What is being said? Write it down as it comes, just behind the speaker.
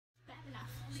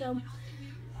So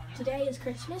today is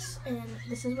Christmas, and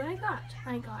this is what I got.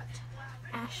 I got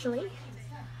Ashley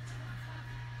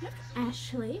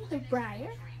the Breyer,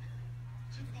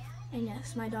 and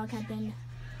yes, my dog had been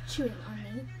chewing on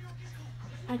me.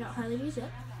 I got Harley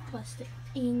Zip, plus the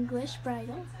English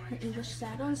bridle, the English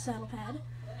saddle and saddle pad,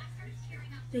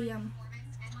 the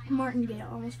martingale,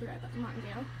 almost forgot about the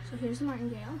martingale. So here's the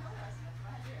martingale,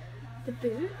 the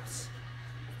boots,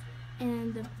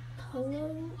 and the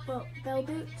bell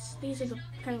boots. These are the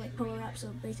kind of like polo wraps, so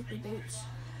basically boots.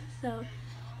 So,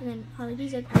 and then Harley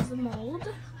Zip has the mold,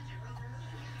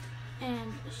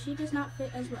 and she does not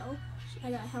fit as well.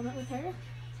 I got a helmet with her,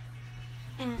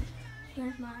 and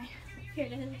here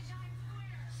it is.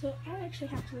 So I actually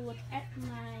have to look at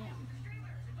my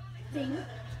thing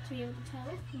to be able to tell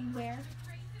where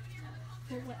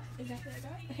or what exactly I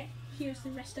got. Okay, here's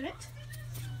the rest of it.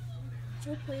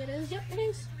 Hopefully it is. Yep, it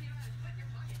is.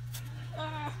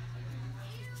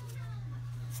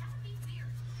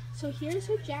 So here's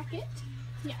her jacket.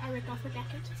 Yeah, I ripped off her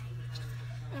jacket.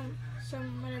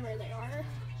 Some whatever they are.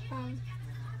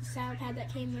 The saddle pad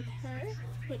that came with her,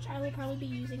 which I will probably be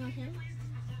using on him.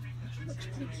 Looks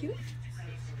pretty cute.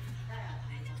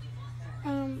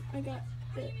 I got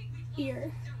the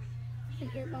an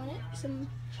ear bonnet, some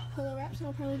polo wraps, and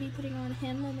I'll probably be putting on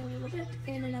him in a little bit,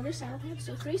 and another saddle pad.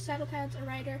 So 3 saddle pads, a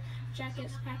rider,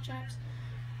 jackets, patch wraps,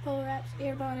 polo wraps,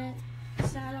 ear bonnet,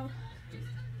 saddle,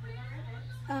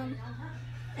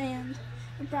 and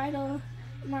a bridle,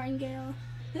 martingale,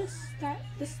 this, that,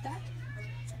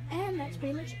 and that's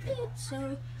pretty much it.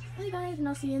 So, bye guys, and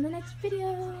I'll see you in the next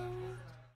video.